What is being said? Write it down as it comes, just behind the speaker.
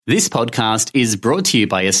This podcast is brought to you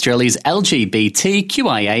by Australia's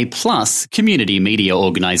LGBTQIA+ community media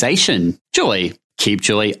organisation, Joy. Keep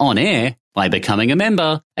Joy on air by becoming a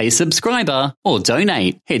member, a subscriber, or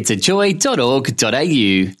donate. Head to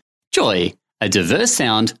joy.org.au. Joy, a diverse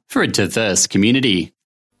sound for a diverse community.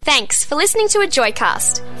 Thanks for listening to a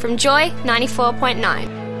Joycast from Joy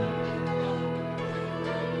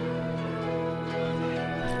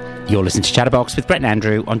 94.9. You're listening to Chatterbox with Brett and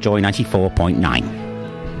Andrew on Joy 94.9.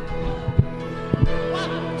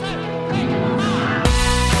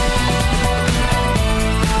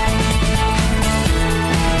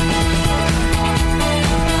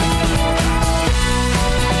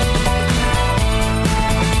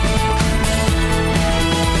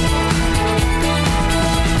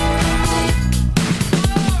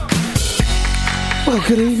 Well,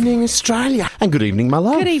 good evening, Australia. And good evening, my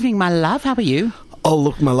love. Good evening, my love. How are you? Oh,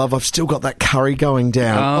 look, my love, I've still got that curry going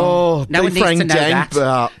down. Oh, no one needs to know that.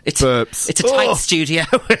 Burps. It's a tight studio.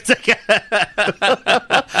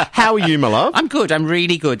 How are you, my love? I'm good. I'm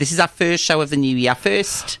really good. This is our first show of the new year.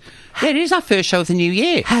 It is our first show of the new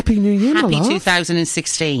year. Happy New Year, my love. Happy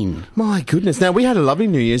 2016. My goodness. Now, we had a lovely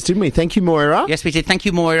New Year's, didn't we? Thank you, Moira. Yes, we did. Thank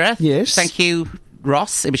you, Moira. Yes. Thank you,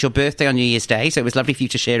 Ross. It was your birthday on New Year's Day, so it was lovely for you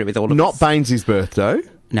to share it with all of us. Not Baines's birthday.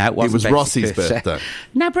 No, it wasn't. It was Rossi's birthday.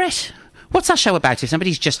 Now, Brett, what's our show about if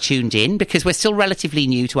somebody's just tuned in? Because we're still relatively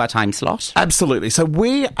new to our time slot. Absolutely. So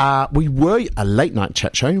we were a late night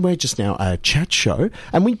chat show. We're just now a chat show.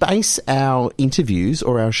 And we base our interviews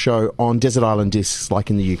or our show on Desert Island Discs like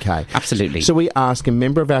in the UK. Absolutely. So we ask a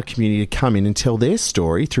member of our community to come in and tell their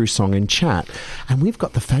story through song and chat. And we've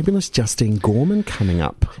got the fabulous Justine Gorman coming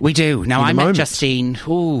up. We do. Now, I met moment. Justine,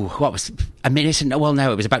 what was a minute? Well,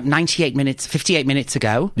 no, it was about 58 minutes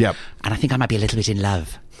ago. Yep. And I think I might be a little bit in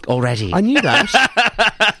love already. I knew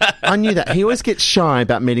that. I knew that. He always gets shy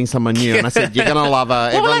about meeting someone new. And I said, you're going to love her.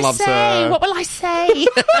 Everyone loves her. What will I say?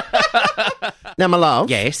 Now, my love.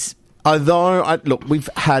 Yes. Although, look, we've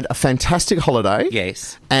had a fantastic holiday.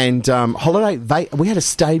 Yes. And we had a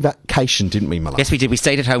stay vacation, didn't we, my love? Yes, we did. We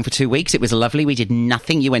stayed at home for 2 weeks. It was lovely. We did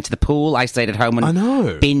nothing. You went to the pool. I stayed at home and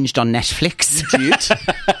binged on Netflix. You did.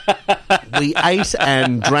 We ate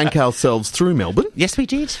and drank ourselves through Melbourne. Yes, we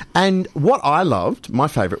did. And what I loved, my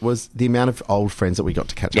favourite, was the amount of old friends that we got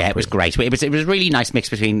to catch up with. Yeah, it was great. It was a really nice mix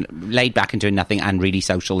between laid back and doing nothing and really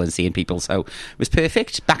social and seeing people. So it was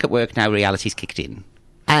perfect. Back at work now, reality's kicked in.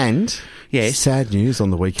 And yes, sad news on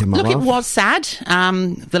the weekend, my love. Look, it was sad.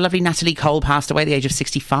 The lovely Natalie Cole passed away at the age of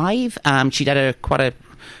 65. She'd had quite a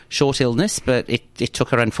short illness, but it took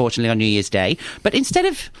her, unfortunately, on New Year's Day. But instead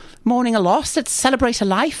of mourning a loss, let's celebrate her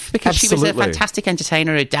life, because she was a fantastic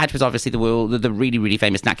entertainer. Her dad was obviously the really, really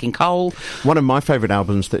famous Nat King Cole. One of my favourite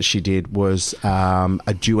albums that she did was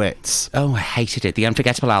a duets. Oh, I hated it. The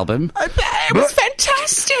Unforgettable album. It was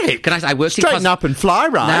fantastic. I worked Straighten Up and Fly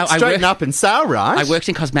Right. Straighten Up and Sail Right. I worked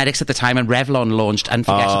in cosmetics at the time, and Revlon launched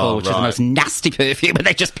Unforgettable, which is the most nasty perfume, and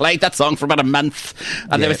they just played that song for about a month,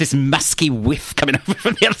 and there was this musky whiff coming over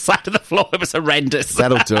from the other side of the floor. It was horrendous.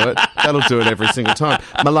 That'll do it. That'll do it every single time.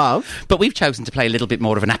 My love. But we've chosen to play a little bit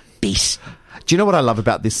more of an upbeat. Do you know what I love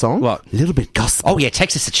about this song? What? A little bit gospel. Oh, yeah, it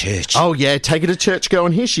takes us to church. Oh, yeah, take her to church, girl,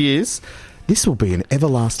 and here she is. This will be an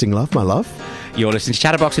everlasting love, my love. You're listening to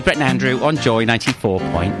Chatterbox with Brett and Andrew on Joy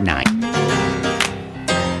 94.9.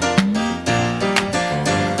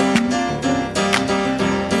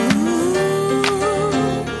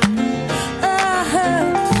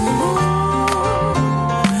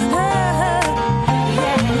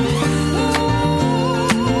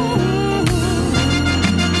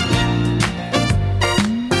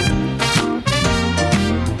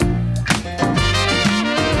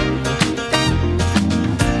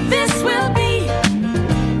 This will be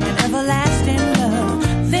an everlasting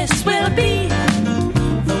love. This will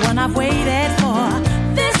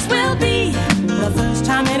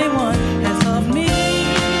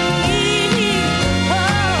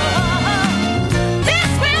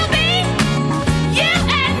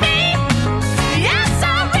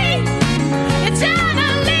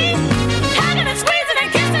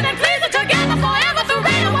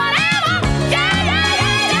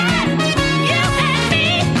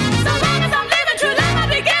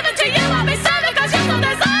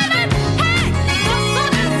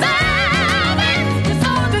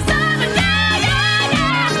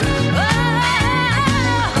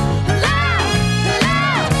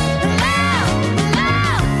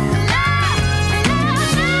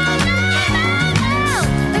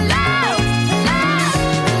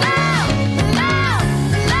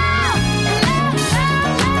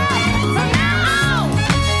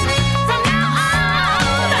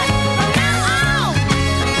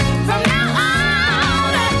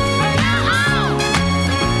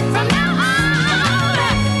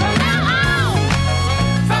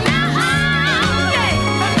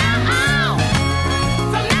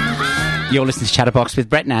You're listening to Chatterbox with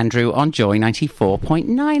Brett and Andrew on Joy 94.9,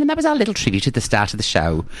 and that was our little tribute at the start of the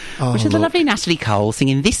show, which is the lovely Natalie Cole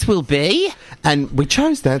singing This Will Be. And we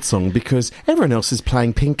chose that song because everyone else is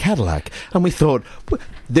playing Pink Cadillac, and we thought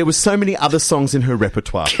there were so many other songs in her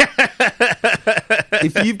repertoire.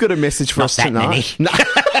 If you've got a message for Not us that tonight... many.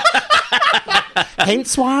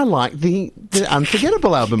 Hence why I like the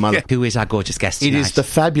Unforgettable album. Who is our gorgeous guest tonight? It is the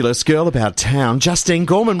fabulous girl about town, Justine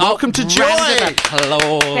Gorman. Welcome to Joy. Round of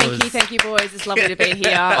applause. Thank you, boys. It's lovely to be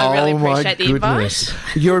here. I really appreciate the invite.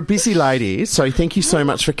 You're a busy lady, so thank you so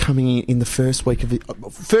much for coming in the first week of the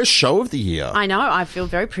first show of the year. I know. I feel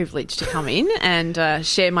very privileged to come in and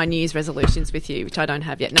share my New Year's resolutions with you, which I don't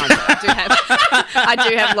have yet. No, I do have. I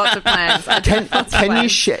do have lots of plans.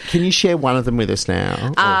 Can you share one of them with us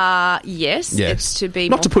now? Yes. It's to be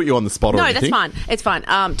not to put you on the spot. No, or anything. that's fine. It's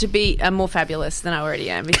fine. To be more fabulous than I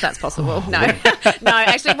already am, if that's possible. No, no.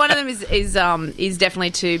 Actually, one of them is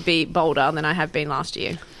definitely to be bolder than I have been last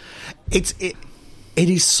year. It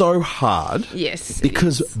is so hard. Yes.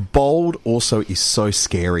 Because bold also is so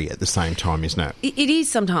scary at the same time, isn't it? It is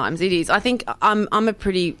sometimes. It is. I think I'm a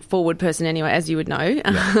pretty forward person anyway, as you would know.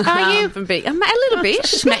 Yeah. Are you? A little bit. I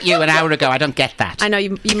just met you an hour ago. I don't get that. I know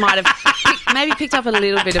you might have maybe picked up a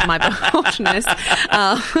little bit of my boldness.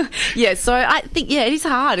 So I think, it is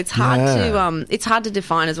hard. It's hard to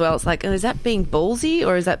define as well. It's like, is that being ballsy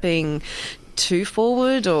or is that being too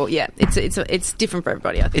forward? Or it's different for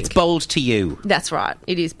everybody, I think. It's bold to you. That's right.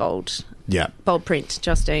 It is bold. Yeah. Bold print,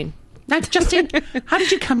 Justine. Now, Justine, how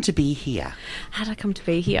did you come to be here? How did I come to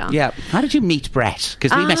be here? Yeah. How did you meet Brett?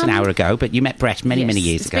 Because we met an hour ago, but you met Brett many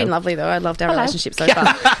years ago. It's been lovely, though. I loved our relationship so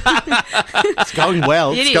far. It's going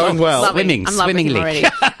well. It's going well. Swimmingly. Already.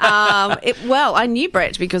 I knew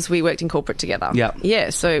Brett because we worked in corporate together. Yeah. Yeah,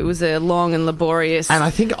 so it was a long and laborious... And I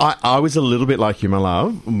think I was a little bit like you, my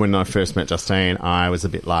love. When I first met Justine, I was a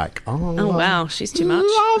bit like, oh wow, she's too much.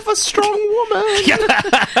 Love a strong woman.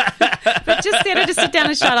 But just get her to sit down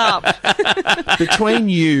and shut up. Between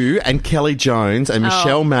you and Kelly Jones and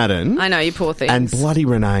Michelle Madden, I know, you poor things, and bloody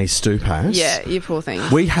Renee Stupas, you poor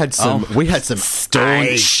things. We had some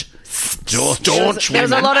staunch. There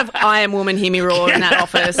was a lot of "I am woman, hear me roar" in that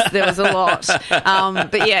office. There was a lot,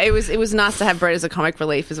 but it was nice to have Brett as a comic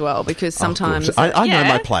relief as well, because sometimes I know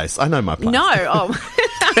my place. I know my place. No,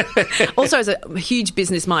 also as a huge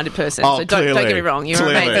business-minded person, so don't get me wrong, you're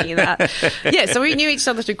amazing in that. So we knew each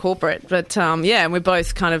other through corporate, but and we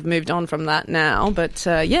both kind of moved on from that now. But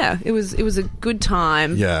it was a good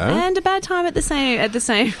time, and a bad time at the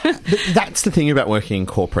same. That's the thing about working in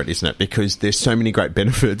corporate, isn't it? Because there's so many great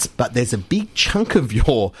benefits, but there's a big chunk of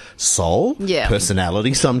your soul,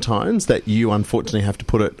 personality sometimes, that you unfortunately have to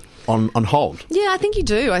put it on hold. Yeah, I think you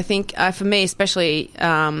do. I think for me especially,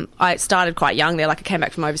 I started quite young there. Like I came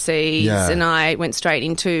back from overseas and I went straight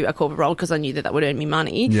into a corporate role because I knew that would earn me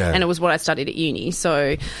money, and it was what I studied at uni.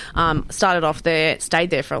 So started off there,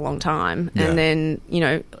 stayed there for a long time, and then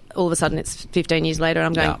all of a sudden it's 15 years later and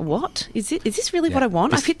I'm going, what? Is this really what I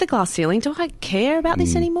want? I've hit the glass ceiling. Do I care about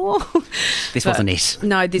this anymore? This wasn't it.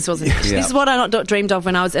 No, this wasn't it. This is what I not dreamed of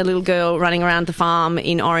when I was a little girl running around the farm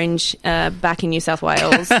in Orange back in New South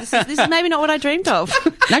Wales. This is maybe not what I dreamed of.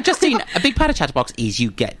 Now, Justine, a big part of Chatterbox is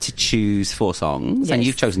you get to choose 4 songs, and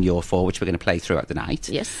you've chosen your 4, which we're going to play throughout the night.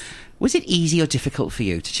 Yes. Was it easy or difficult for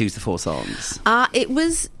you to choose the 4 songs? It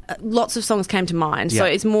was... lots of songs came to mind, so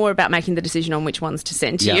it's more about making the decision on which ones to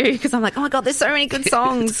send to you, because I'm like, oh my god, there's so many good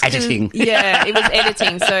songs. Editing. Yeah, it was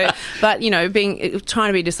editing. So, but trying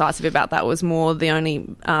to be decisive about that was more the only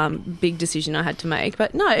big decision I had to make.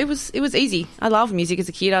 But no, it was easy. I loved music as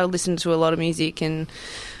a kid. I listened to a lot of music, and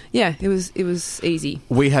it was easy.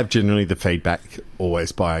 We have generally the feedback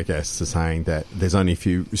always by our guests are saying that there's only a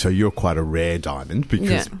few, so you're quite a rare diamond,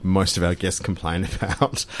 because most of our guests complain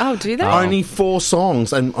about do they? Only 4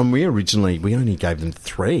 songs, and we only gave them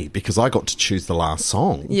 3 because I got to choose the last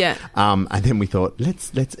song. And then we thought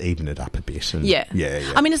let's even it up a bit. And yeah.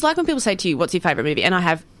 I mean, it's like when people say to you, what's your favourite movie? And I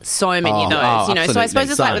have so many of those, so I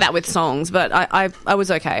suppose it's like that with songs, but I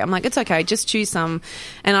was okay. I'm like, it's okay, just choose some.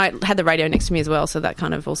 And I had the radio next to me as well, so that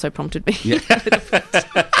kind of also prompted me.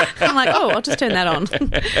 I'm like, I'll just turn that on.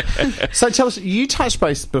 So tell us, you touched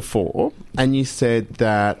base before and you said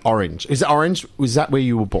that Orange. Is it Orange? Was that where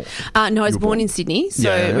you were born? No, I was born in Sydney.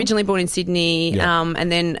 So originally born in Sydney,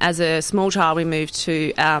 and then as a small child we moved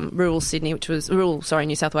to rural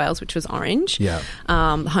New South Wales, which was Orange.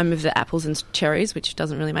 Home of the apples and cherries, which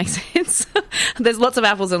doesn't really make sense. There's lots of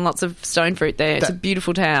apples and lots of stone fruit there. It's a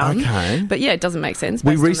beautiful town. Okay. But it doesn't make sense.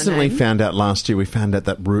 We recently found out last year,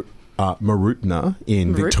 that Mooroopna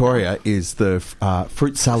in Victoria is the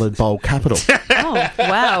fruit salad bowl capital. Oh,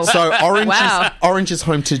 wow. So orange is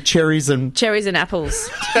home to cherries and apples.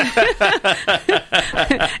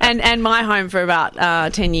 and my home for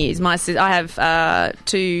about 10 years. I have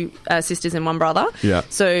two sisters and one brother. Yeah.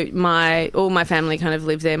 So all my family kind of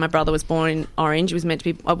lived there. My brother was born in Orange. It was meant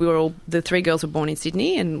to be. The three girls were born in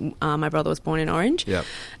Sydney, and my brother was born in Orange. Yeah.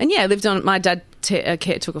 And I lived on. My dad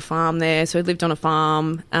took a farm there, so I lived on a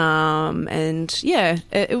farm.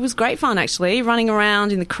 It was great fun actually, running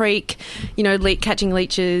around in the creek, catching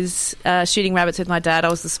leeches, shooting rabbits with my dad. I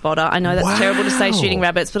was the spotter. I know that's terrible to say, shooting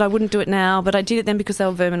rabbits, but I wouldn't do it now. But I did it then because they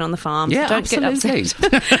were vermin on the farm. Yeah, so don't absolutely.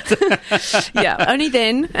 Get upset. Yeah, only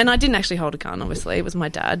then. And I didn't actually hold a gun. Obviously, it was my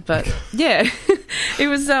dad. But yeah, it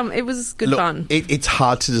was good fun. It's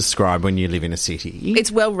hard to describe when you live in a city.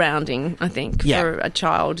 It's well-rounding, I think, for a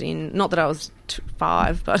child. Not that I was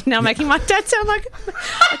 5, but now making my dad sound like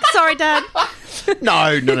sorry, Dad.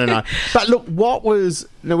 No. But look,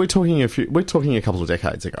 we're talking a couple of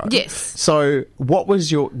decades ago. Yes. So what was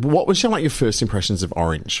your first impressions of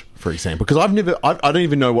Orange, for example? Because I don't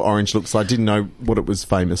even know what Orange looks like. I didn't know what it was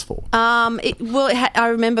famous for. I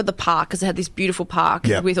remember the park because it had this beautiful park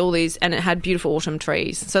with all these, and it had beautiful autumn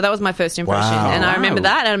trees. So that was my first impression, and I remember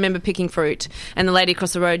that. And I remember picking fruit, and the lady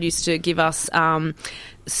across the road used to give us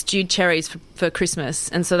stewed cherries for Christmas,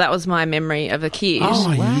 and so that was my memory of a kid.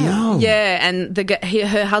 Oh, wow. Yeah, and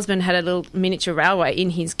her husband had a little miniature railway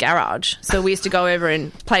in his garage, so we used to go over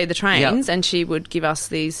and play the trains, and she would give us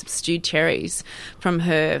these stewed cherries from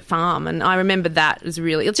her farm, and I remember that was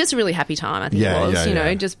just a really happy time. I think it was,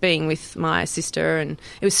 just being with my sister, and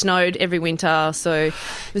it was snowed every winter, so it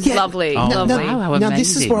was lovely. Lovely. Now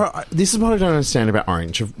this is what I don't understand about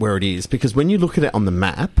Orange, of where it is, because when you look at it on the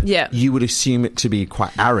map, you would assume it to be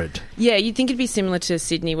quite arid. Yeah, you'd think it'd be similar to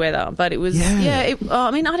Sydney weather, but it was. It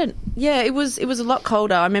was a lot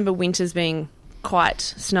colder. I remember winters being quite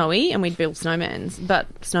snowy, and we'd build snowmen.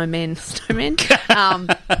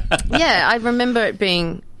 I remember it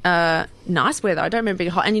being nice weather. I don't remember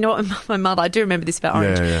being hot. And you know what? My mother, I do remember this about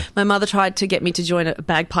Orange. Yeah. My mother tried to get me to join a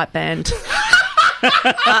bagpipe band.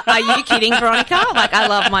 Are you kidding, Veronica? I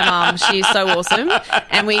love my mum. She is so awesome.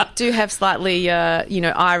 And we do have slightly,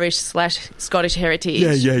 Irish/Scottish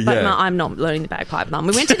heritage. Yeah. But I'm not learning the bagpipe, Mum.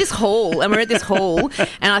 We went to this hall, and we're at this hall,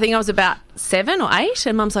 and I think I was about 7 or 8,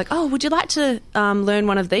 and Mum's like, oh, would you like to learn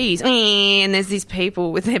one of these? And there's these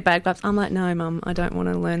people with their bagpipes. I'm like, no, Mum, I don't want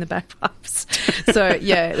to learn the bagpipes. So,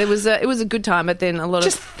 it was a good time, but then a lot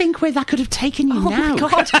Just think where that could have taken you now. Oh, my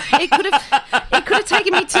God. It could have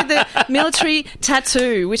taken me to the military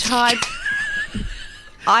tattoo, which I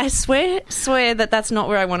swear that that's not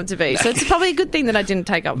where I wanted to be. So it's probably a good thing that I didn't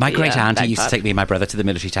take up my great auntie bagpipe. used to take me and my brother to the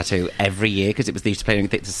military tattoo every year because they used to play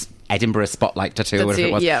this Edinburgh Spotlight tattoo or whatever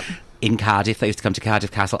it was. Yeah. In Cardiff, they used to come to Cardiff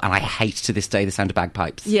Castle, and I hate to this day the sound of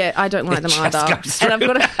bagpipes. Yeah, I don't like them either. And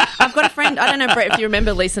I've got a friend. I don't know, Brett, if you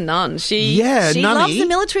remember Lisa Nunn. She loves the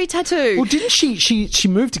military tattoo. Well, didn't she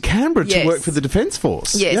moved to Canberra to work for the Defence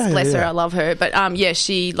Force? Yes, bless her. I love her. But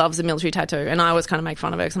she loves the military tattoo, and I always kind of make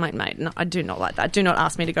fun of her because I'm like, mate, no, I do not like that. Do not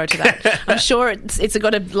ask me to go to that. I'm sure it's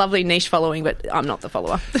got a lovely niche following, but I'm not the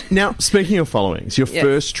follower. Now, speaking of followings, your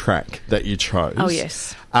first track that you chose. Oh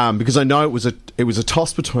yes. Because I know it was a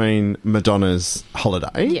toss between Madonna's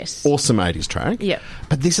Holiday, awesome 80s track,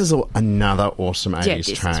 but this is another awesome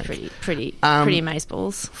 80s track. This is pretty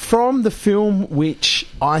amazeballs. From the film, which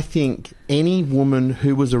I think any woman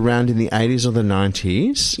who was around in the 80s or the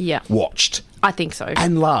 90s watched. I think so.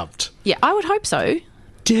 And loved. Yeah, I would hope so.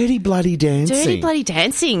 Dirty Bloody Dancing. Dirty Bloody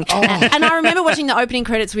Dancing. Oh. And I remember watching the opening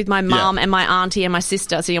credits with my mum and my auntie and my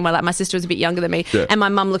sister sitting on my lap. My sister was a bit younger than me. Yeah. And my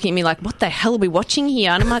mum looking at me like, what the hell are we watching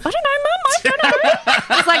here? And I'm like, I don't know, Mum. I don't know.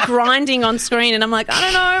 It's like grinding on screen. And I'm like,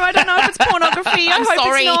 I don't know if it's pornography. I hope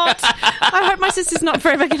it's not. I hope my sister's not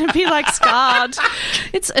forever going to be like scarred.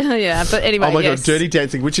 It's, but anyway. Oh my God, Dirty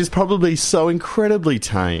Dancing, which is probably so incredibly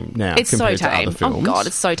tame now. It's so tame. To other films. Oh God,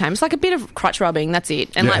 it's so tame. It's like a bit of crotch rubbing. That's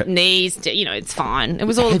it. And like knees, it's fine. It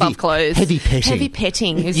was all above clothes. Heavy petting. Heavy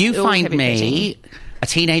petting. You find me a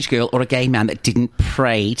teenage girl or a gay man that didn't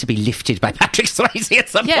pray to be lifted by Patrick Swayze at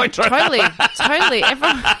some point. Yeah, totally.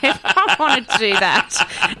 Everyone wanted to do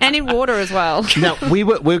that. And in water as well. Now, we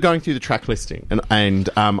were going through the track listing, and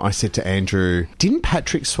I said to Andrew, didn't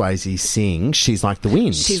Patrick Swayze sing She's Like the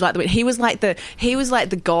Wind? She's Like the Wind. He was like the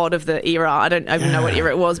god of the era. I don't even know what era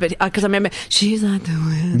it was, but because I remember She's Like the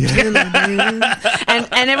Wind. Yeah. and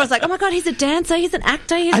everyone's like, oh my God, he's a dancer, he's an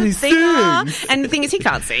actor, he's a singer. And the thing is, he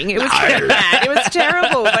can't sing. It was bad. It was terrible.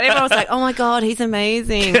 terrible. But everyone was like, oh my God, he's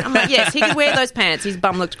amazing. I'm like, yes, he could wear those pants. His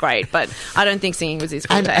bum looked great, but I don't think singing was his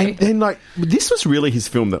forte. And then, like, this was really his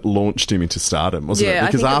film that launched him into stardom, wasn't it?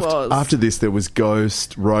 Because I think it was. after this, there was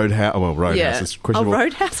Ghost, Roadhouse. Well, Roadhouse is questionable.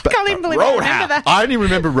 Roadhouse? I can't even believe I remember that. I only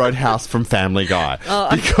remember Roadhouse from Family Guy.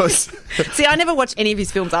 Because... See, I never watched any of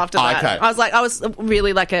his films after that. Okay. I was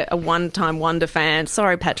really like a one-time wonder fan.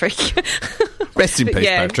 Sorry, Patrick. Rest in peace,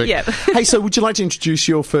 Patrick. Yeah. Hey, so would you like to introduce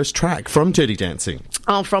your first track from Dirty Dancing?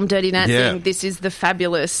 Oh, from Dirty Dancing. Yeah. This is the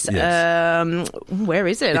fabulous... Yes. Where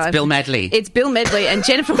is it? It's Bill Medley. It's Bill Medley and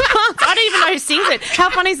Jennifer Lawrence. I don't even know who sings it. How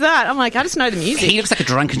funny is that? I'm like, I just know the music. He looks like a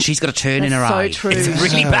drunk and she's got a turn in her eye. So true. It's a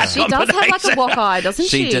really bad She does have like a walk eye, doesn't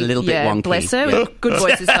she? She's a little bit wonky. Bless her. Good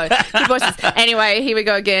voices, though. Good voices. Anyway, here we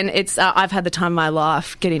go again. It's I've had the time of my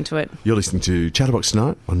life. Get into it. You're listening to Chatterbox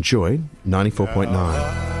Tonight on Joy 94.9.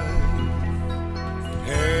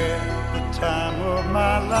 Time of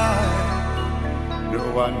my life.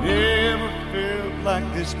 No, I never felt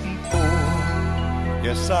like this before.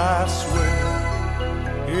 Yes, I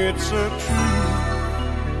swear it's a truth,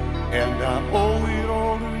 and I owe it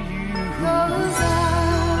all to you. 'Cause I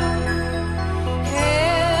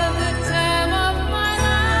had the time of my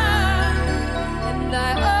life, and I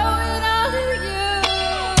owe it all to you.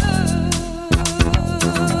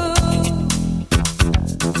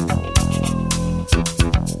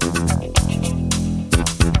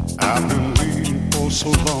 I've been waiting for so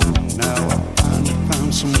long now. I finally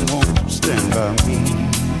found someone to stand by me.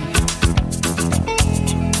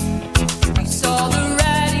 We saw the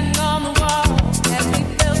writing on the wall as we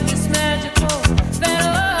felt this magical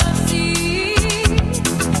fantasy.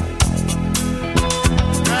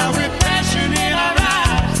 Now with passion in our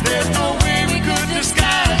eyes, there's no way we could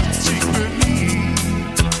disguise it secretly.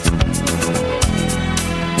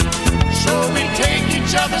 So we take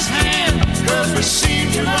each other's hand, 'cause we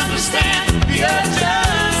seem to understand the urgency.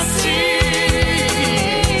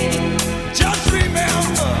 Just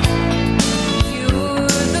remember, you're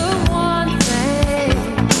the one thing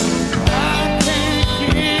I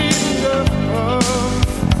can't get enough of.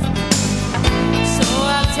 So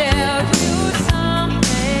I'll tell you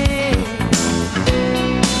something.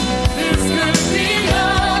 This could be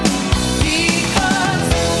love, because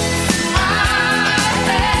I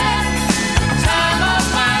had the time of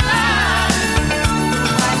my life.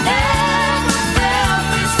 I never felt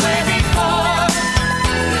this way before.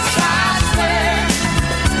 Yes, I swear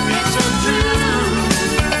it's a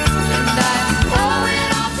truth, and I owe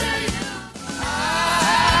it all to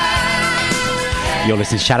you. You're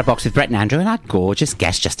listening to Chatterbox with Brett and Andrew and our gorgeous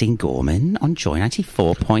guest Justine Gorman on Joy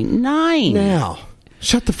 94.9. Now,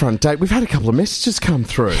 shut the front gate. We've had a couple of messages come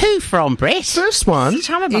through. Who from, Brett? First one It's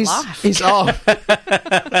the time of my life.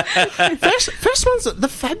 First one's the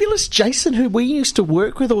fabulous Jason, who we used to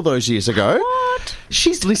work with all those years ago. What?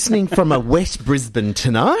 She's listening from a West Brisbane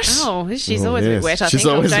tonight. Oh, she's always a bit wet, I She's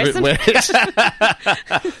think. always a bit Jason.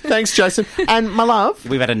 wet. Thanks, Jason. And my love.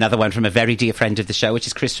 We've had another one from a very dear friend of the show, which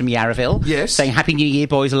is Chris from Yarraville. Yes. Saying, Happy New Year,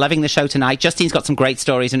 boys. Loving the show tonight. Justine's got some great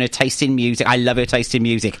stories and her taste in music. I love her taste in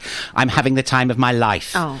music. I'm having the time of my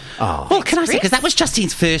life. Oh. Well, can I say, because that was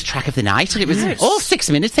Justine's first track of the night, and it was all 6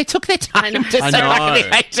 minutes. They took their time to I sing know. like in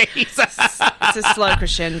the 80s. It's a slow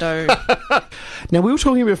crescendo. Now, we were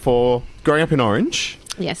talking before growing up in Orange,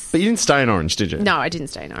 Yes. but you didn't stay in Orange, did you? No, I didn't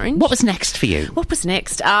stay in Orange. What was next for you? What was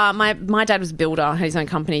next? My dad was a builder, had his own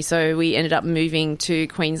company, so we ended up moving to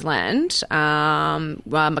Queensland,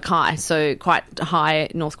 Mackay, so quite high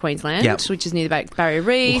North Queensland, Yep. which is near the Barrier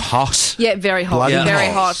Reef. Hot. Yeah, very hot, Bloody very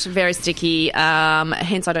hot. hot, very sticky.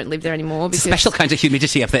 Hence, I don't live there anymore. Because Special kind of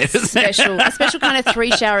humidity up there, isn't it? a special kind of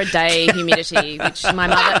 3 shower a day humidity, which my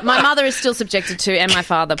mother is still subjected to, and my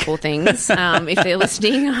father, poor things. If they're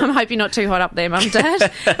listening, I hope you're not too hot up there, Mum and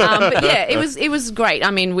Dad. But yeah, it was great.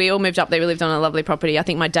 I mean, we all moved up there. We lived on a lovely property. I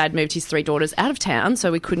think my dad moved his 3 daughters out of town,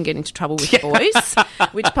 so we couldn't get into trouble with the boys,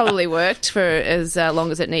 which probably worked for as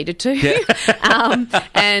long as it needed to.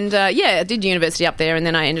 I did university up there, and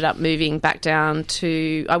then I ended up moving back down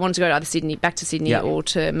to. I wanted to go to either back to Sydney, or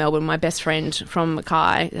to Melbourne. My best friend from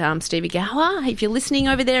Mackay, Stevie Gower, if you're listening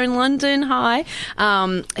over there in London, hi.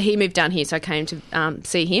 He moved down here, so I came to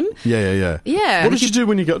see him. Yeah. Yeah. What did you do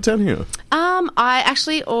when you got down here? I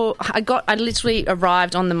literally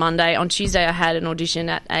arrived on the Monday. On Tuesday, I had an audition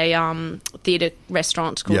at a theatre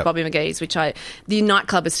restaurant called Bobby McGee's, the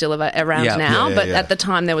nightclub is still around now, but at the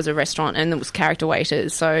time there was a restaurant and there was character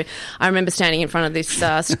waiters. So I remember standing in front of this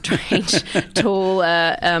strange, tall,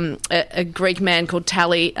 a Greek man called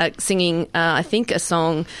Tally singing, I think, a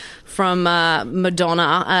song from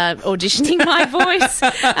Madonna auditioning my voice,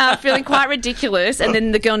 feeling quite ridiculous. And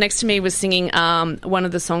then the girl next to me was singing one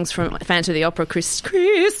of the songs from Phantom of the Opera,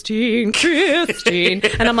 Christine.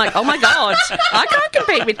 And I'm like, oh my God, I can't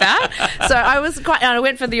compete with that. So I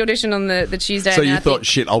went for the audition on the Tuesday. So you thought,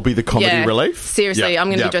 shit, I'll be the comedy relief? Seriously, I'm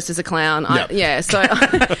going to be dressed as a clown.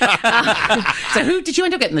 So who did you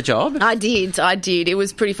end up getting the job? I did. It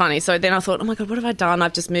was pretty funny. So then I thought, oh my God, what have I done?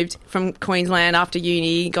 I've just moved from Queensland after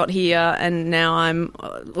uni, got here, and now I'm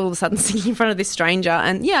all of a sudden singing in front of this stranger.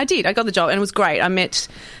 And yeah, I did. I got the job, and it was great. I met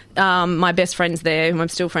my best friends there, whom I'm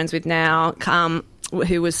still friends with now,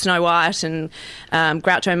 who was Snow White and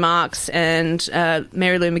Groucho Marx and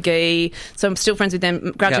Mary Lou McGee. So I'm still friends with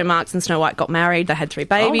them. Groucho Marx and Snow White got married. They had 3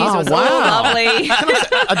 babies. It was all lovely.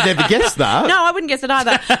 I'd never guessed that. No, I wouldn't guess it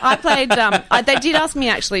either. I played... they did ask me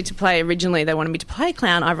actually to play originally. They wanted me to play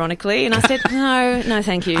clown, ironically. And I said, no,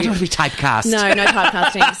 thank you. I don't want to be typecast. No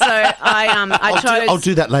typecasting. So I chose... I'll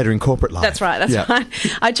do that later in corporate life. That's right.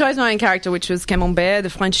 I chose my own character, which was Camembert, the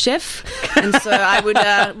French chef. And so I would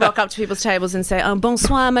rock up to people's tables and say,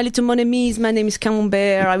 bonsoir, my little mon amis. My name is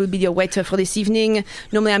Camembert. I will be your waiter for this evening.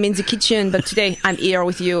 Normally I'm in the kitchen, but today I'm here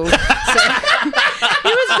with you. So, it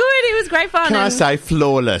was good. It was great fun. Can I say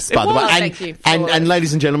flawless, by the way? Thank you. And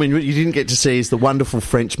ladies and gentlemen, what you didn't get to see is the wonderful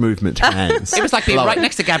French movement hands. It was like being right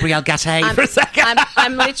next to Gabrielle Gattei for a second.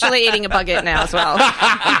 I'm literally eating a baguette now as well.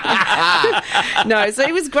 No, so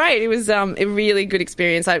it was great. It was a really good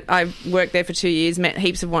experience. I worked there for 2 years, met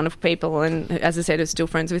heaps of wonderful people, and as I said, I'm still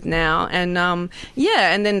friends with now. And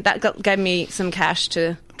and then that gave me some cash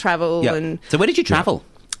to travel. Yep. And so where did you travel?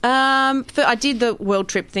 I did the world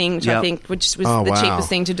trip thing, which I think was the cheapest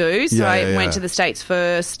thing to do. So I went to the States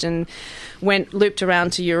first and looped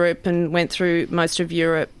around to Europe and went through most of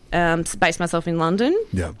Europe, based myself in London.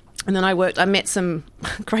 Yeah. And then I met some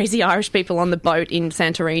crazy Irish people on the boat in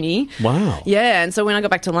Santorini. Wow. Yeah, and so when I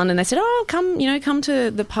got back to London, they said, "Oh, come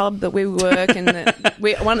to the pub that we work and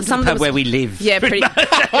some pub where we live." Yeah, pretty.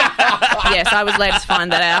 Yes, I was led to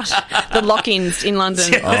find that out. The lock-ins in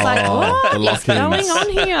London. I was like, what is going on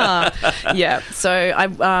here? Yeah, so I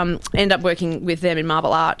ended up working with them in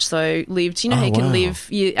Marble Arch. So lived, how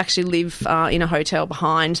you actually live in a hotel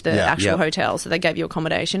behind the actual hotel. So they gave you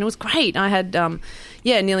accommodation. It was great. I had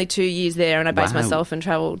nearly 2 years there, and I based myself and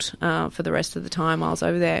travelled for the rest of the time while I was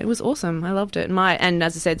over there. It was awesome. I loved it. And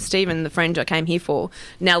as I said, Stephen, the friend I came here for,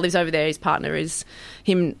 now lives over there. His partner is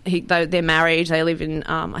him. They're married. They live in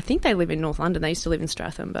I think they live in North London. They used to live in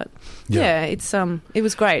Stratham, but it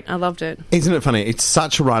was great. I loved it. Isn't it funny? It's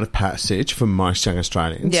such a rite of passage for most young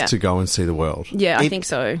Australians to go and see the world. Yeah, I think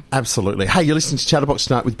so. Absolutely. Hey, you're listening to Chatterbox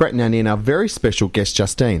Tonight with Brett and Annie and our very special guest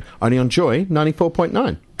Justine, only on Joy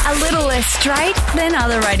 94.9. A little less straight than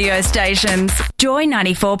other radio stations. Joy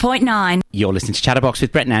 94.9. You're listening to Chatterbox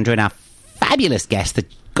with Brett and Andrew and our fabulous guest, the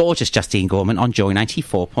gorgeous Justine Gorman on Joy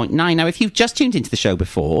 94.9. Now, if you've just tuned into the show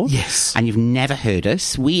before and you've never heard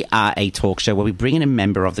us, we are a talk show where we bring in a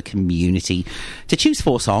member of the community to choose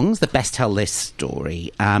 4 songs that best tell their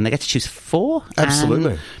story. They get to choose 4.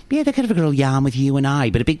 Absolutely. They kind of have a little yarn with you and I,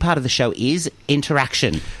 but a big part of the show is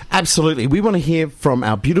interaction. Absolutely. We want to hear from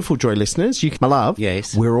our beautiful Joy listeners. My love,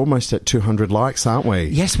 we're almost at 200 likes, aren't we?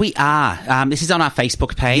 Yes, we are. This is on our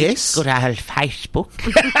Facebook page. Yes. Good old Facebook.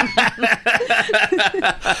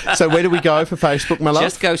 So where do we go for Facebook, my love?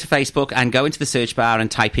 Just go to Facebook and go into the search bar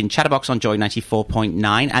and type in Chatterbox on Joy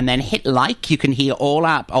 94.9 and then hit like. You can hear all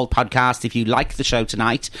our old podcasts. If you like the show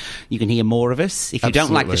tonight, you can hear more of us. If you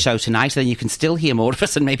don't like the show tonight, then you can still hear more of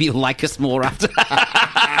us and maybe you'll like us more after.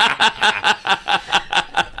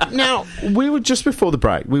 Now, we were just before the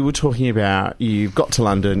break, we were talking about you've got to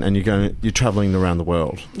London and you're travelling around the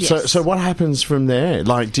world. Yes. So what happens from there?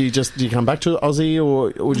 Like, do you come back to Aussie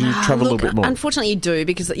or do you travel a little bit more? Unfortunately, you do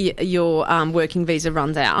because your working visa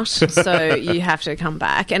runs out, so you have to come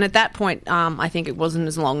back. And at that point, I think it wasn't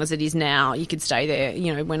as long as it is now. You could stay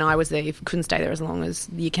there. When I was there, you couldn't stay there as long as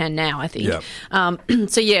you can now, I think. Yep.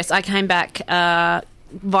 So yes, I came back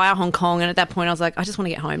via Hong Kong, and at that point I was like, I just want to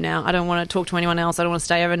get home now. I don't want to talk to anyone else. I don't want to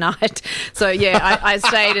stay overnight. So I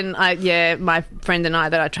stayed, and my friend and I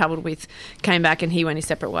that I travelled with came back, and he went his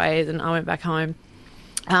separate ways, and I went back home.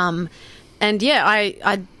 I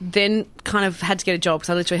then kind of had to get a job because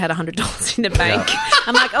I literally had $100 in the bank.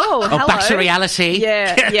 I'm like, hello. Back to reality.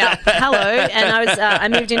 Yeah, hello. And I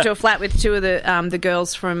moved into a flat with 2 of the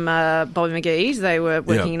girls from Bobby McGee's. They were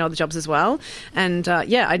working in other jobs as well. And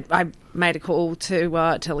I made a call to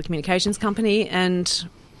a telecommunications company and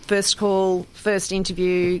first call, first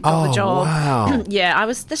interview, got the job. Wow. Yeah, I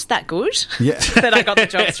was just that good Yeah. that I got the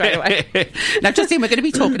job straight away. Now, Justine, we're going to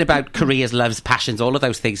be talking about careers, loves, passions, all of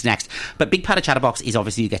those things next. But big part of Chatterbox is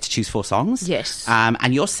obviously you get to choose 4 songs. Yes.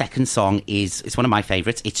 And your second song it's one of my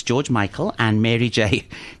favourites. It's George Michael and Mary J.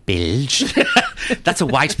 Bilge. That's a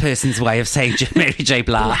white person's way of saying Mary J.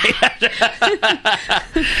 Blige.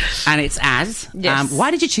 And it's As. Yes.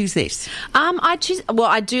 Why did you choose this?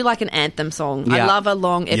 I do like an anthem song. Yeah. I love a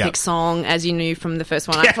long epic song, as you knew from the first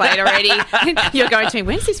one I played already. You're going to me,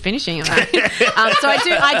 when's this finishing? So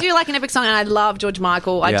I do like an epic song, and I love George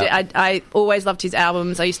Michael. I always loved his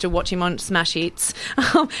albums. I used to watch him on Smash Hits.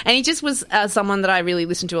 And he just was someone that I really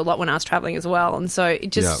listened to a lot when I was travelling as well. And so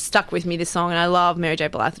it just stuck with me, this song. And I love Mary J.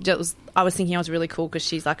 Blige. I was thinking I was really cool because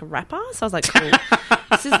she's like a rapper. So I was like, cool.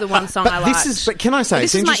 This is the one song I like. But can I say,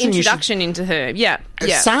 this is my introduction into her. Yeah.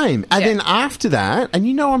 Same. And then after that, and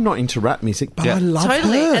I'm not into rap music, but I love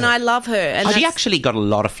her. And I love her. And she actually got a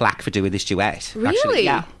lot of flack for doing this duet. Really? Actually,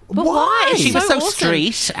 yeah. But why? She was so awesome.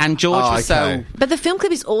 street, and George was so... But the film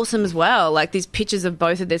clip is awesome as well. Like, these pictures of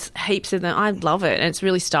both of this, heaps of them. I love it, and it's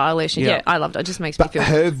really stylish. And I loved it. It just makes me feel... But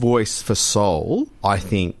her voice for soul, I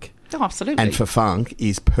think... Oh, absolutely. And for funk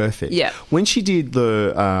is perfect. Yeah. When she did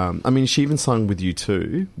she even sung with you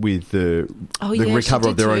too, with the recover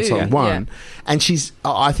of their own song One. Yeah. And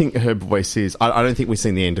I think her voice is, I don't think we've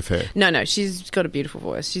seen the end of her. No, she's got a beautiful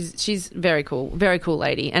voice. She's very cool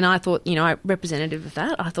lady. And I thought, representative of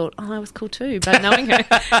that, I thought, I was cool too. But knowing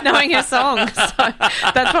her song, so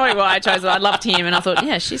that's probably why I chose it. I loved him, and I thought,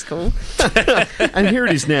 yeah, she's cool. And here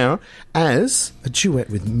it is now, as a duet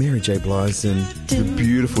with Mary J. Blige and the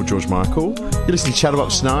beautiful George Michael. You're listening to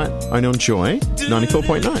Chatterbox tonight, only on Joy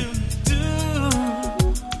 94.9.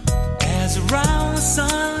 As around the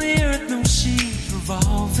sun, the earth knows she's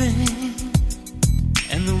revolving,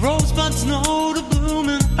 and the rosebuds know to bloom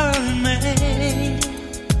in early May.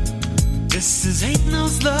 Just as hate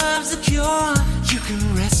knows love's a cure, you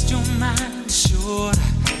can rest your mind assured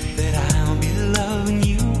that I'll be loving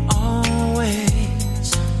you always.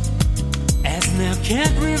 As now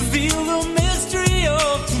can't reveal the mystery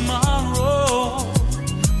of tomorrow,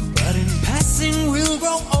 but in passing we'll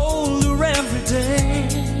grow older every day.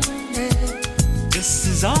 This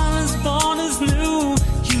is all as born as new.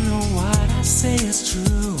 You know what I say is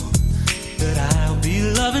true, that I'll be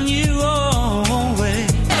loving you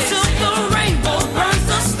always. Till the rainbow burns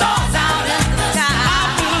the stars out in the sky,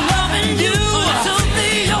 I'll be loving you till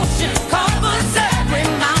the ocean covers every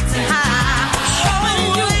mountain high. Loving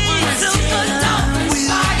you until the dolphins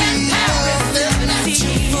fly and Paris live in sea.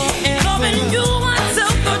 Loving you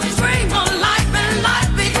until the dream of life and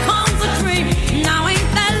life becomes a dream. Now ain't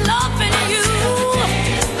that loving you?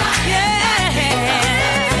 Yeah.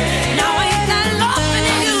 Now ain't that loving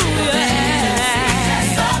you? Yeah.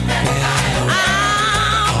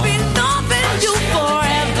 I'll be loving you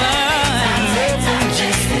forever.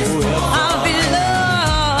 I'll be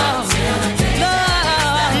loved,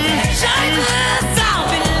 changeless. I'll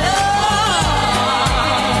be loved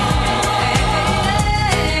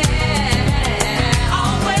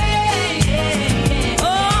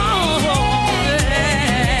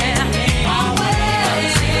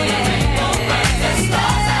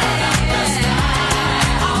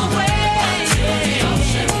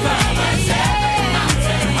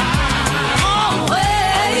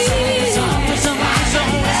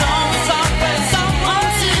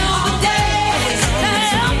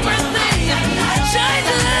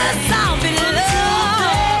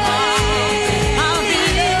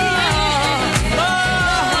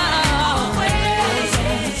always.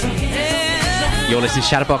 You're listening to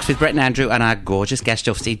Chatterbox with Brett and Andrew and our gorgeous guest,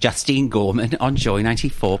 Justine Gorman, on Joy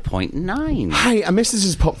 94.9. Hey, a message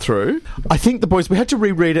has popped through. I think the boys, we had to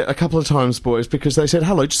reread it a couple of times, boys, because they said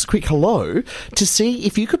hello, just a quick hello, to see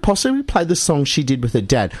if you could possibly play the song she did with her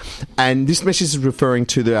dad. And this message is referring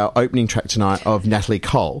to our opening track tonight of Natalie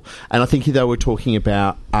Cole. And I think they were talking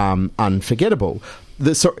about Unforgettable.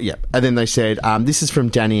 And then they said, this is from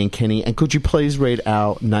Danny and Kenny, and could you please read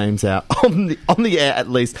our names out on the air at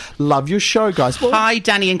least? Love your show, guys. Well, hi,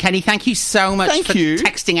 Danny and Kenny. Thank you so much for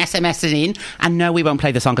texting, SMSing in. And no, we won't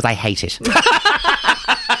play the song because I hate it.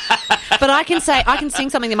 But I can sing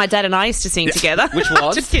something that my dad and I used to sing together. Which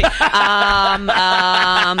was? Just kidding.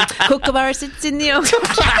 Kookaburra sits in the ocean.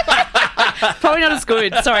 Probably not as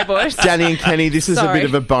good. Sorry, boys. Danny and Kenny, this is a bit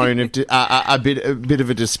of a bone of a bit of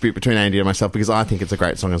a dispute between Andy and myself, because I think it's a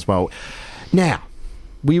great song as well. Now,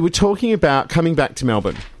 we were talking about coming back to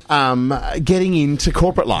Melbourne. Getting into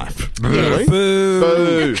corporate life. Really? Boo.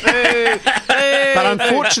 Boo. But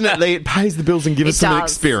unfortunately, it pays the bills and gives us some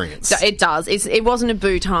experience. It does. It wasn't a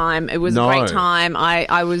boo time. It was a great time.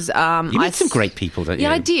 I was. You met some great people, didn't you?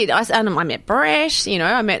 Yeah, I did. I met Brett.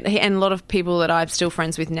 I met and a lot of people that I'm still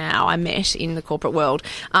friends with now. I met in the corporate world,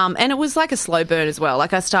 and it was like a slow burn as well.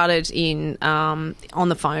 Like I started in on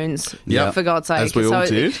the phones. Yeah, for God's sake. As we all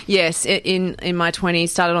did. Yes, in my 20s,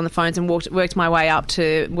 started on the phones and worked my way up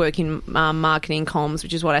to work in marketing comms,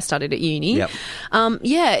 which is what I studied at uni. Yep.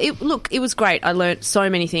 It was great. I learnt so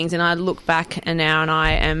many things, and I look back now, and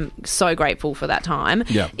I am so grateful for that time.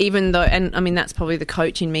 Yeah. Even though, and I mean, that's probably the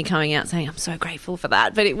coach in me coming out saying I'm so grateful for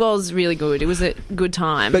that. But it was really good. It was a good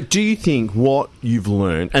time. But do you think what you've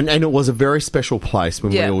learned, and it was a very special place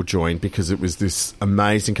when we all joined, because it was this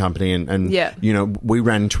amazing company, and we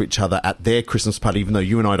ran into each other at their Christmas party, even though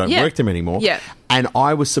you and I don't work them anymore. Yeah. And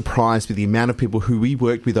I was surprised with the amount of people who we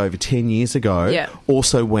worked with over 10 years ago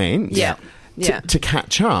also went. Yeah. To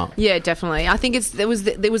catch up. Yeah, definitely. I think there was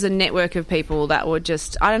a network of people that were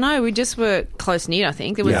just, I don't know, we just were close knit. I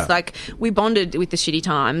think it was like we bonded with the shitty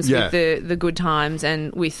times, with the good times,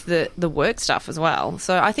 and with the work stuff as well.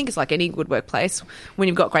 So I think it's like any good workplace. When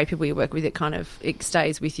you've got great people you work with, it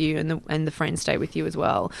stays with you, and the friends stay with you as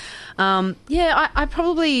well. I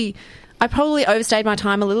probably overstayed my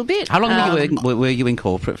time a little bit. How long were you in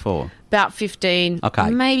corporate for? About 15, okay,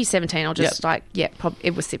 maybe 17. I'll just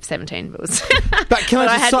it was 17. But it was. But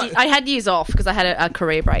I had years off because I had a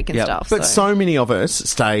career break and stuff. But so many of us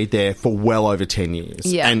stayed there for well over 10 years.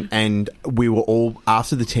 Yeah. And we were all,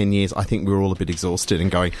 after the 10 years, I think we were all a bit exhausted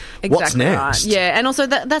and going, what's next? Right. Yeah, and also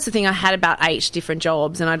that's the thing. I had about 8 different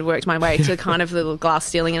jobs, and I'd worked my way to kind of little glass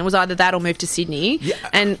ceiling, and it was either that or move to Sydney. Yeah.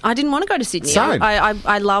 And I didn't want to go to Sydney. Same.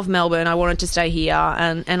 I love Melbourne. I wanted to stay here,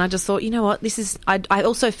 and I just thought, you know what, this is. I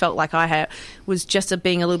also felt like I was just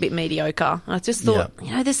being a little bit mediocre. I just thought,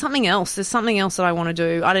 there's something else. There's something else that I want to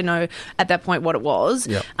do. I don't know at that point what it was.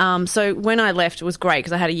 Yep. So when I left, it was great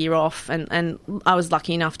because I had a year off, and I was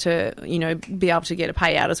lucky enough to, be able to get a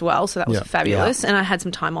payout as well. So that was fabulous. And I had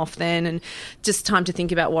some time off then, and just time to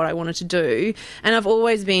think about what I wanted to do. And I've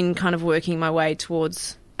always been kind of working my way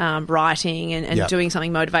towards writing and doing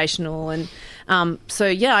something motivational. And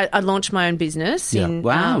I launched my own business in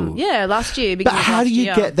last year. But how do you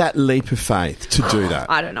get that leap of faith to do that?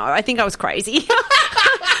 I don't know. I think I was crazy.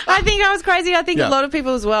 I think a lot of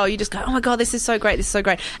people as well. You just go, oh my God, this is so great. This is so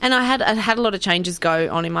great. And I had a lot of changes go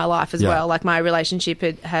on in my life as well. Like my relationship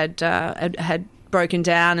had broken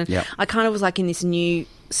down, and I kind of was like in this new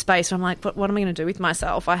space where I'm like, what am I going to do with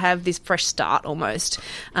myself? I have this fresh start almost.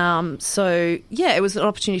 It was an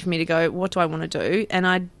opportunity for me to go, what do I want to do? And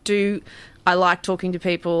I like talking to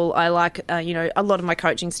people. I like, a lot of my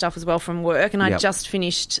coaching stuff as well from work. And I just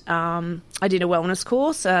finished, I did a wellness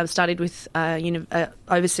course, studied with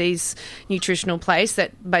overseas nutritional place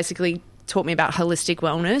that basically taught me about holistic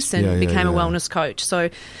wellness and became a wellness coach. So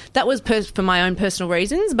that was for my own personal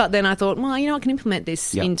reasons. But then I thought, well, I can implement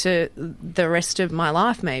this into the rest of my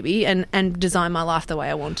life maybe and design my life the way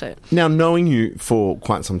I want it. Now, knowing you for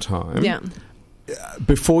quite some time,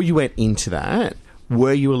 before you went into that,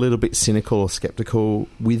 were you a little bit cynical or skeptical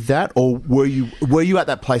with that? Or were you at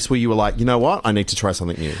that place where you were like, you know what, I need to try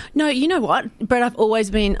something new? No, you know what, Brett, I've always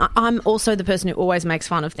been, I'm also the person who always makes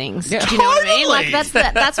fun of things. Yeah. Do you know what I mean? Like that's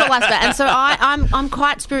what life's about. And so I'm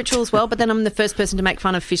quite spiritual as well, but then I'm the first person to make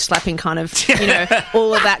fun of fish slapping, kind of,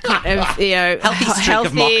 all of that kind of, healthy streak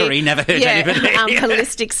of mockery, never hurt anybody.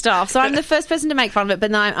 Holistic stuff. So I'm the first person to make fun of it, but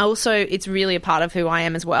then I also, it's really a part of who I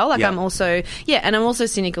am as well. Like I'm also, and I'm also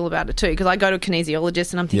cynical about it too, because I go to a kinesiologist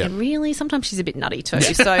and I'm thinking, really? Sometimes she's a bit nutty too.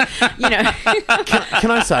 So,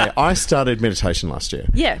 Can I say, I started meditation last year.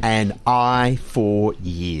 Yeah. And I, for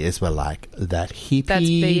years, were like, that hippie, that's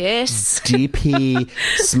BS. dippy,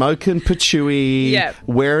 smoking patchouli,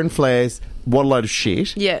 wearing flares, what a load of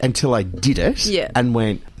shit. Yeah. Until I did it and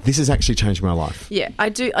went, this has actually changed my life. Yeah, I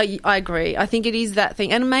do. I agree. I think it is that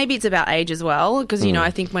thing. And maybe it's about age as well, because, I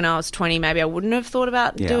think when I was 20, maybe I wouldn't have thought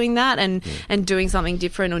about doing that and doing something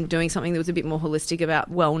different, or doing something that was a bit more holistic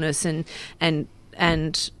about wellness and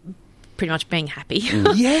pretty much being happy.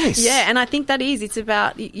 Yes. Yeah, and I think that is. It's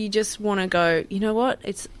about, you just want to go, you know what?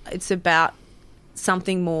 It's about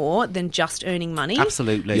something more than just earning money.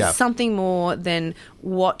 Absolutely. Yeah. Something more than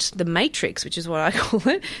what the Matrix, which is what I call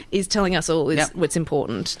it, is telling us all is what's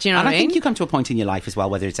important. Do you know what I mean? And I think you come to a point in your life as well,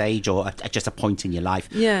 whether it's age or just a point in your life,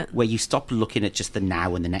 where you stop looking at just the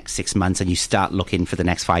now and the next 6 months, and you start looking for the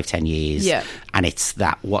next 5-10 years. Yeah. And it's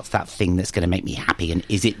what's that thing that's going to make me happy? And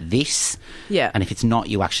is it this? Yeah. And if it's not,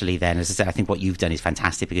 you actually then, as I said, I think what you've done is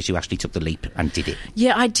fantastic, because you actually took the leap and did it.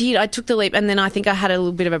 Yeah, I did. I took the leap, and then I think I had a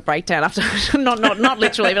little bit of a breakdown after not not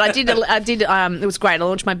literally, but I did. It was great. I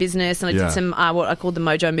launched my business and I did some what I called the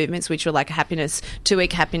Mojo movements, which were like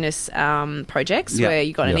 2-week happiness projects where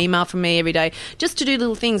you got an email from me every day just to do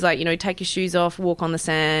little things like, take your shoes off, walk on the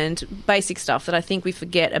sand, basic stuff that I think we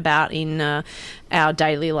forget about in our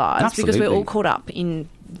daily lives because we're all caught up in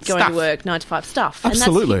going to work, 9 to 5 stuff.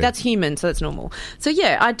 Absolutely. And that's human, so that's normal. So,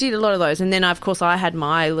 yeah, I did a lot of those. And then, of course, I had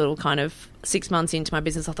my little kind of 6 months into my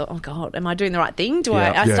business. I thought, oh, God, am I doing the right thing?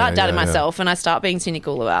 I start doubting myself and I start being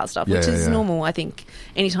cynical about stuff, which is normal, I think,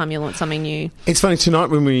 anytime you launch something new. It's funny, tonight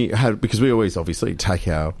when we had, because we always obviously take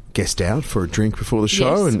our guest out for a drink before the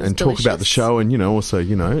show and talk about the show and, also,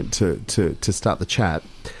 to start the chat.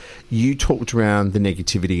 You talked around the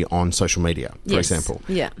negativity on social media, for example.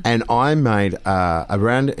 Yeah. And I made,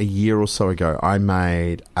 around a year or so ago, I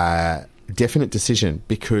made a definite decision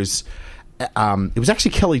because it was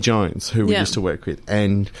actually Kelly Jones who we used to work with.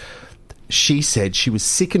 And she said she was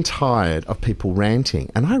sick and tired of people ranting.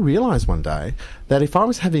 And I realised one day that if I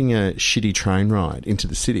was having a shitty train ride into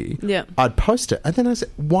the city, I'd post it. And then I said,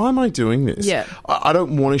 why am I doing this? Yeah. I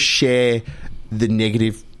don't want to share the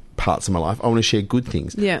negative parts of my life. I want to share good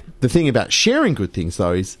things. Yeah. The thing about sharing good things,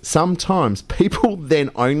 though, is sometimes people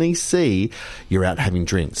then only see you're out having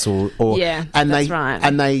drinks or and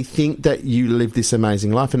they think that you live this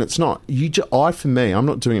amazing life, and it's not. For me, I'm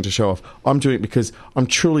not doing it to show off. I'm doing it because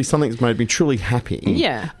something's made me truly happy.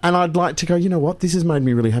 Yeah. And I'd like to go, you know what? This has made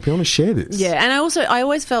me really happy. I want to share this. Yeah. And I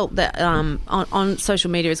always felt that on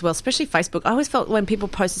social media as well, especially Facebook, I always felt when people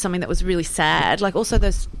posted something that was really sad, like also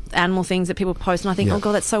those animal things that people post, and I think, oh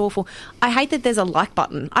God, that's so awful. I hate that there's a like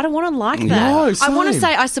button. I don't want to like that. No, I want to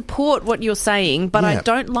say I support what you're saying, but I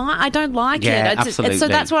don't like it. Absolutely. So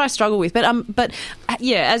that's what I struggle with. But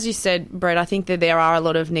as you said, Brett, I think that there are a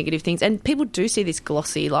lot of negative things, and people do see this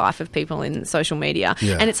glossy life of people in social media,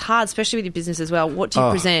 and it's hard, especially with your business as well. What do you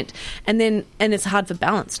present, and it's hard for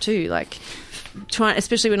balance too, like.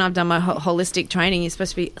 Especially when I've done my holistic training, you're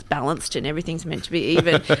supposed to be balanced and everything's meant to be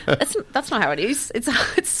even. That's not how it is.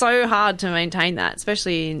 It's so hard to maintain that,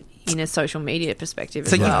 especially in a social media perspective.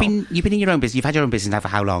 So you've been in your own business. You've had your own business now for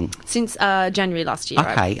how long? Since January last year.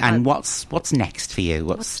 Okay, and what's next for you?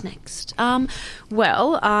 What's next? I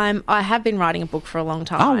have been writing a book for a long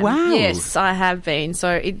time. Oh wow! Yes, I have been.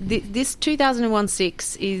 So this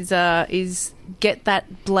 2001-6 is get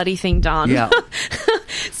that bloody thing done. Yeah.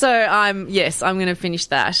 So I'm going to finish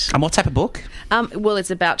that. And what type of book? Well,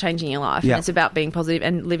 it's about changing your life. Yeah. And it's about being positive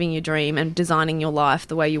and living your dream and designing your life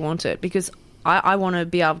the way you want it. Because I want to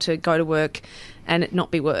be able to go to work and it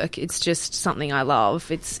not be work. It's just something I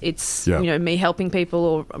love. It's me helping people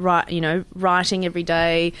or writing every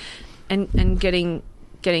day and getting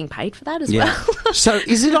paid for that as well. So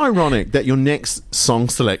is it ironic that your next song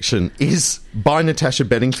selection is by Natasha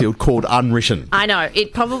Bedingfield called Unwritten? I know.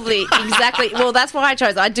 It probably exactly. Well, that's why I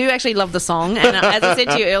chose. I do actually love the song. And as I said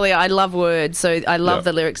to you earlier, I love words. So I love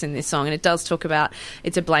the lyrics in this song. And it does talk about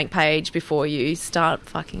it's a blank page before you start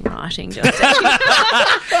fucking writing, Justine.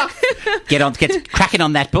 Get cracking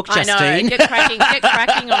on that book, Justine. I know. Get cracking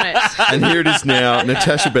on it. And here it is now,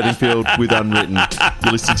 Natasha Bedingfield with Unwritten.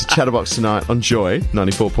 You're listening to Chatterbox tonight on Joy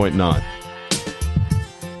 94.9.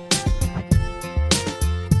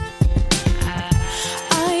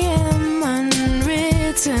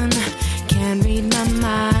 Can't read my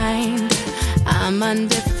mind, I'm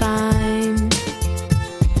undefined.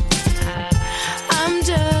 I'm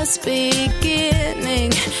just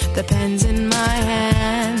beginning, the pen's in my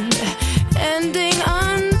hand, ending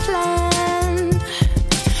unplanned.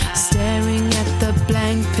 Staring at the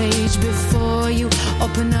blank page before you,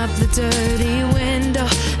 open up the dirty window,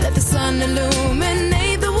 let the sun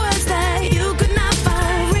illuminate the words that you could not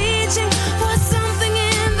find. Reaching for something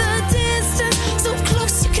in the distance, so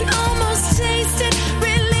close you can almost taste it.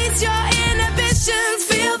 Release your inhibitions,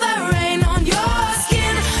 feel the rain on your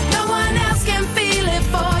skin. No one else can feel it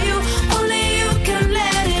for you, only you can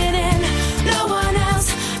let it in. No one else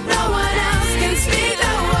can speak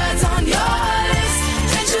the words on your lips.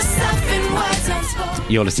 Drench yourself in words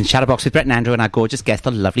unspoken. You're listening to Chatterbox with Brett and Andrew and our gorgeous guest,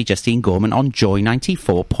 the lovely Justine Gorman on Joy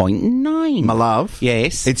 94.9. My love.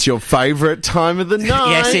 Yes. It's your favourite time of the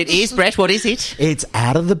night. Yes, it is, Brett. What is it? It's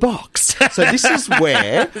Out of the Box. So this is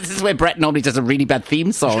where... This is where Brett normally does a really bad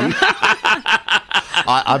theme song.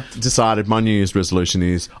 I've decided my New Year's resolution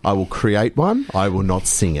is I will create one, I will not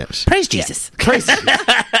sing it. Praise Jesus. Praise Jesus.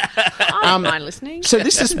 I don't mind listening. So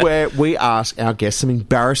this is where we ask our guests some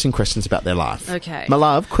embarrassing questions about their life. Okay. My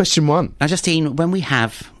love, question 1. Now, Justine, when we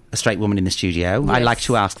have a straight woman in the studio. I like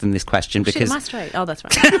to ask them this question because... Shit, am I straight? Oh, that's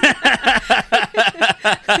right.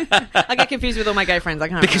 I get confused with all my gay friends. I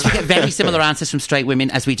can't Because we remember. get very similar answers from straight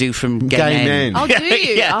women as we do from gay men. Oh, do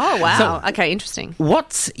you? Yeah. Oh, wow. So, okay, interesting.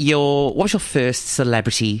 what was your first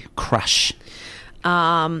celebrity crush?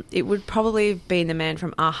 It would probably have been the man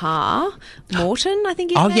from Aha, Morton, I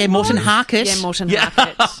think his Oh, name yeah, Morton was. Harkett. Yeah, Morton Yeah.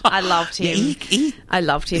 Harkett. I loved him. Yeah, I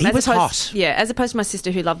loved him. he As was opposed- hot. Yeah, as opposed to my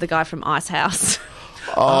sister who loved the guy from Ice House.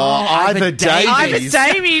 Ivor Davies. Ivor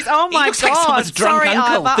Davies. Oh my looks God. like someone's drunk Sorry,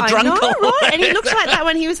 uncle. Ivor. The drunk I know, uncle. right? And he looked like that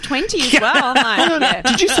when he was 20 as well. I'm like, yeah.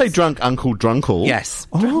 Did you say drunk uncle, drunkle? Yes.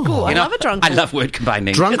 Drunkle. I You know, love a drunkle. I love word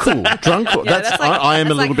combining. Drunkle, drunkle. Yeah, that's like, I am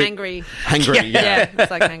that's a little like bit hangry. hangry. Yeah. Yeah,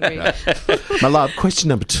 it's like hangry. My love, question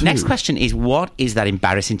number 2. Next question is, what is that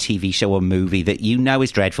embarrassing TV show or movie that you know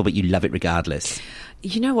is dreadful but you love it regardless?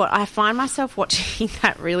 You know what? I find myself watching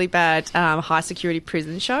that really bad high security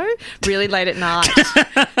prison show really late at night.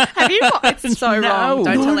 Have you? It's so wrong.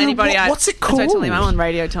 Don't tell anybody. What's it Don't tell called? anyone. I'm on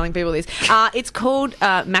radio telling people this. It's called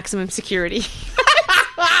Maximum Security.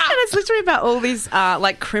 And it's literally about all these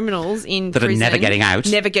like criminals in That are prison, never getting out.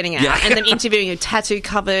 Yeah. And then interviewing a tattoo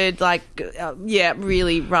covered, like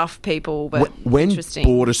really rough people, but when interesting.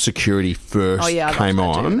 border security first I loved came that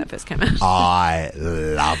too, when on, that first came out. I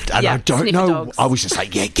loved, and Yeah, I don't sniffer know. dogs. I was just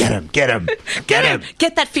like, yeah, get him. Get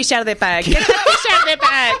that fish out of their bag. Get that fish out of their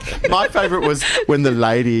bag. My favourite was when the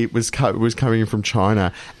lady was coming in from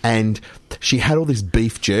China and she had all this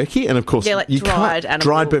beef jerky, and of course Yeah, like you dried can't animal.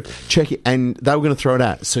 dried beef jerky, and they were going to throw it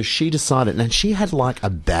out. So she decided, and she had like a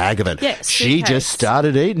bag of it. Yeah, she suitcase. just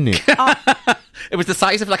started eating it It was the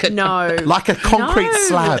size of like a like a concrete No.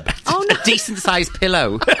 slab. Oh, no. a decent sized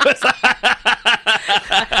pillow.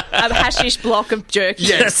 A hashish block of jerky.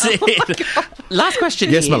 Yes. Last question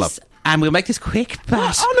Yes, is, my love. and we'll make this quick,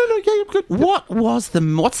 but Oh no, yeah, I'm good.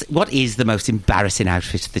 what is the most embarrassing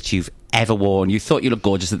outfit that you've ever worn? You thought you looked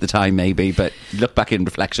gorgeous at the time, maybe, but you look back in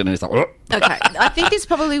reflection and it's like, Okay, I think this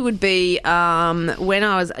probably would be when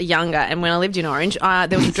I was younger and when I lived in Orange.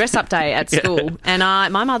 There was a dress-up day at school, and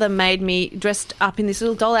my mother made me dressed up in this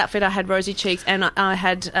little doll outfit. I had rosy cheeks, and I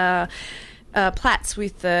had plaits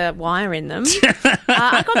with wire in them.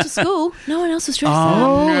 I got to school, no one else was dressed up.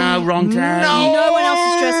 oh no, wrong day. No one else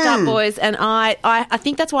was dressed up, boys, and I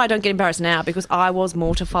think that's why I don't get embarrassed now, because I was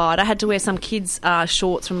mortified. I had to wear some kids'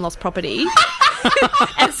 shorts from Lost Property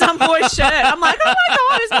and some boy's shirt. I'm like, oh my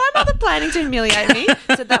God, is my mother planning to humiliate me?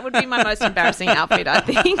 So that would be my most embarrassing outfit, I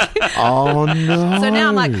think. Oh no. So now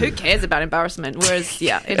I'm like, who cares about embarrassment? Whereas,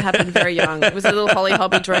 yeah, it happened very young. It was a little holly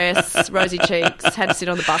hobby dress, rosy cheeks, had to sit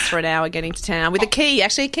on the bus for an hour getting to town with a key.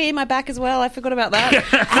 Actually, a key in my back as well. I forgot about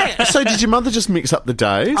that. So did your mother just mix up the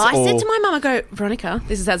days? I or... said to my mum, I go, Veronica,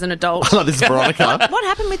 this is as an adult. Oh, this is Veronica. What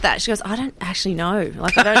happened with that? She goes, I don't actually know.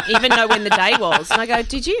 Like, I don't even know when the day was. And I go,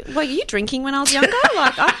 were you drinking when I was younger?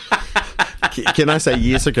 Like, Can I say,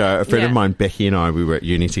 years ago, a friend of Yeah. mine, Becky, and I, we were at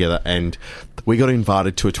uni together, and we got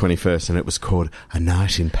invited to a 21st, and it was called A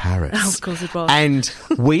Night in Paris. Oh, of course it was. And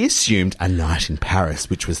we assumed A Night in Paris,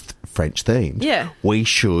 which was French themed. Yeah. We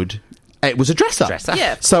should... It was a dress-up. Dress-up.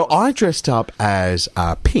 Yeah. So I dressed up as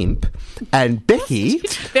a pimp, and Becky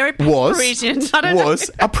Very Parisian. I don't know.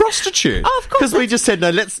 was a prostitute. Oh, of course. Because we just said,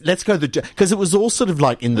 no, let's go because it was all sort of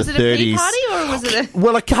like in Was the it a 30s. pee party or was it a...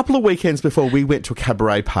 Well, a couple of weekends before, we went to a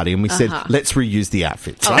cabaret party and we said, let's reuse the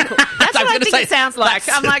outfits, right? Cool. That's what I gonna think say, it sounds like.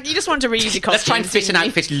 that's- I'm like, you just want to reuse your costume. Let's try and fit an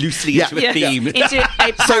outfit loosely Yeah. into a theme. Into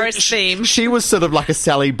a Paris theme. She was sort of like a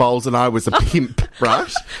Sally Bowles and I was a pimp,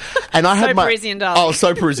 right? And I had So my Parisian, darling. Oh,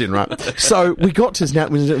 so Parisian, right? So we got to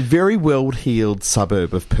it was a very well-heeled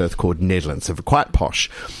suburb of Perth called Nedlands, so quite posh.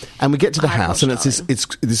 And we get to the house, and it's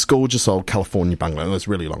this gorgeous old California bungalow. Those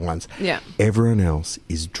really long ones. Yeah. Everyone else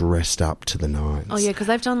is dressed up to the nines. Oh, yeah, because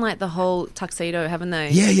they've done like the whole tuxedo, haven't they?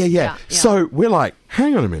 Yeah. So we're like,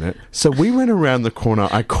 hang on a minute. So we went around the corner.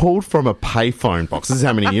 I called from a payphone box. This is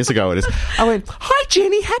how many years ago it is. I went, hi,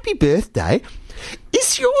 Jenny, happy birthday.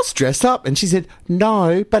 Is yours dressed up? And she said,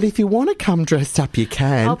 no, but if you want to come dressed up, you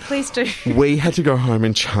can. Oh, please do. We had to go home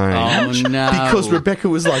and change. Oh, no. Because Rebecca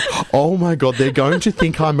was like, oh, my God, they're going to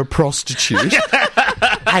think I'm a prostitute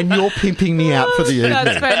and you're pimping me out for the evening.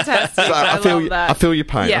 That's fantastic. So I love that. I feel your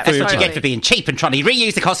pain. Yeah, I feel your That's what you pain. get for being cheap and trying to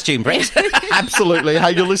reuse the costume, Brett. Absolutely.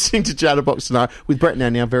 Hey, you're listening to Chatterbox tonight with Brett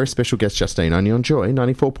and our very special guest, Justine, only on Joy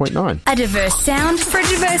 94.9. A diverse sound for a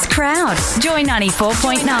diverse crowd. Joy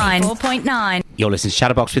 94.9. You're listening to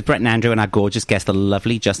Chatterbox with Brett and Andrew and our gorgeous guest, the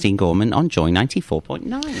lovely Justine Gorman on Joy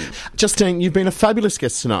 94.9. Justine, you've been a fabulous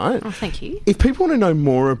guest tonight. Oh, thank you. If people want to know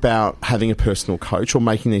more about having a personal coach or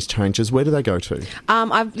making these changes, where do they go to?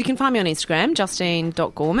 I You can find me on Instagram,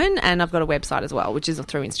 justine.gorman, and I've got a website as well, which is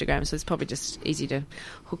through Instagram, so it's probably just easy to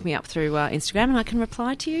hook me up through Instagram and I can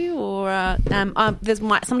reply to you. Or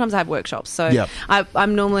sometimes I have workshops, so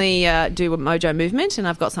I'm normally do a Mojo Movement, and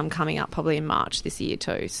I've got some coming up probably in March this year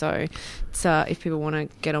too. So if people want to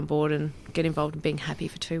get on board and get involved in being happy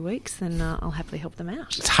for 2 weeks, then I'll happily help them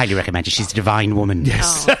out. It's highly recommended. She's a divine woman.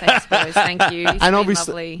 Yes. Oh, thanks, boys. Thank you. It's and been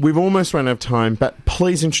obviously, lovely. we've almost run out of time, but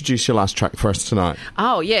please introduce your last track for us tonight.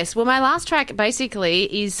 Oh, yes. Well, my last track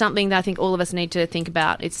basically is something that I think all of us need to think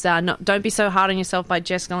about. It's Don't Be So Hard on Yourself by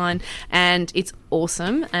Jess Line, and it's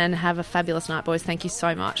awesome. And have a fabulous night, boys. Thank you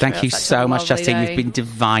so much. Thank you so much, Justine. Day. You've been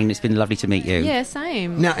divine. It's been lovely to meet you. Yeah,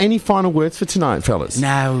 same. Now, any final words for tonight, fellas?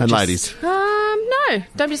 No. And ladies? No.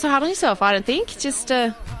 Don't be so hard on yourself, I don't think. Just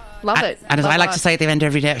love it. And as love I like life. to say at the end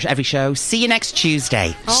of every show, see you next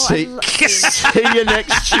Tuesday. Oh, See you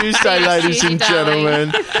next Tuesday, ladies and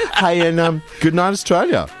gentlemen. Hey, and good night,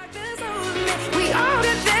 Australia. We all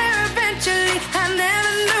get there eventually. I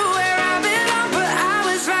never knew where I belong, but I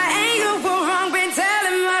was right and you were wrong. Been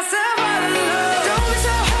telling myself all along. Don't be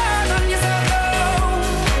so hard on yourself, though.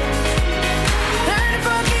 Learn to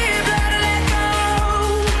forgive, learn to let go.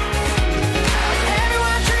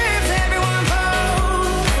 Everyone trips, everyone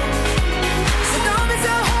falls. So don't be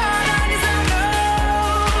so hard on yourself, no.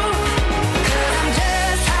 'Cause I'm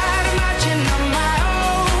just tired of marching on my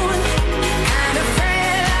own. And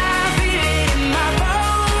afraid I'll feel it in my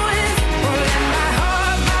bones. Won't let my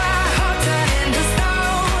heart turn into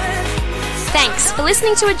stone. Thanks for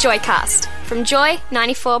listening to a Joycast from Joy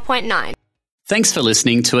 94.9. Thanks for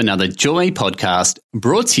listening to another Joy podcast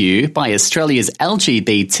brought to you by Australia's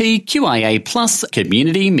LGBTQIA+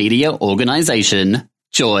 community media organisation,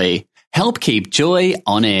 Joy. Help keep Joy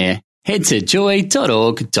on air. Head to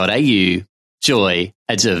joy.org.au. Joy,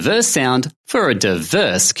 a diverse sound for a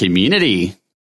diverse community.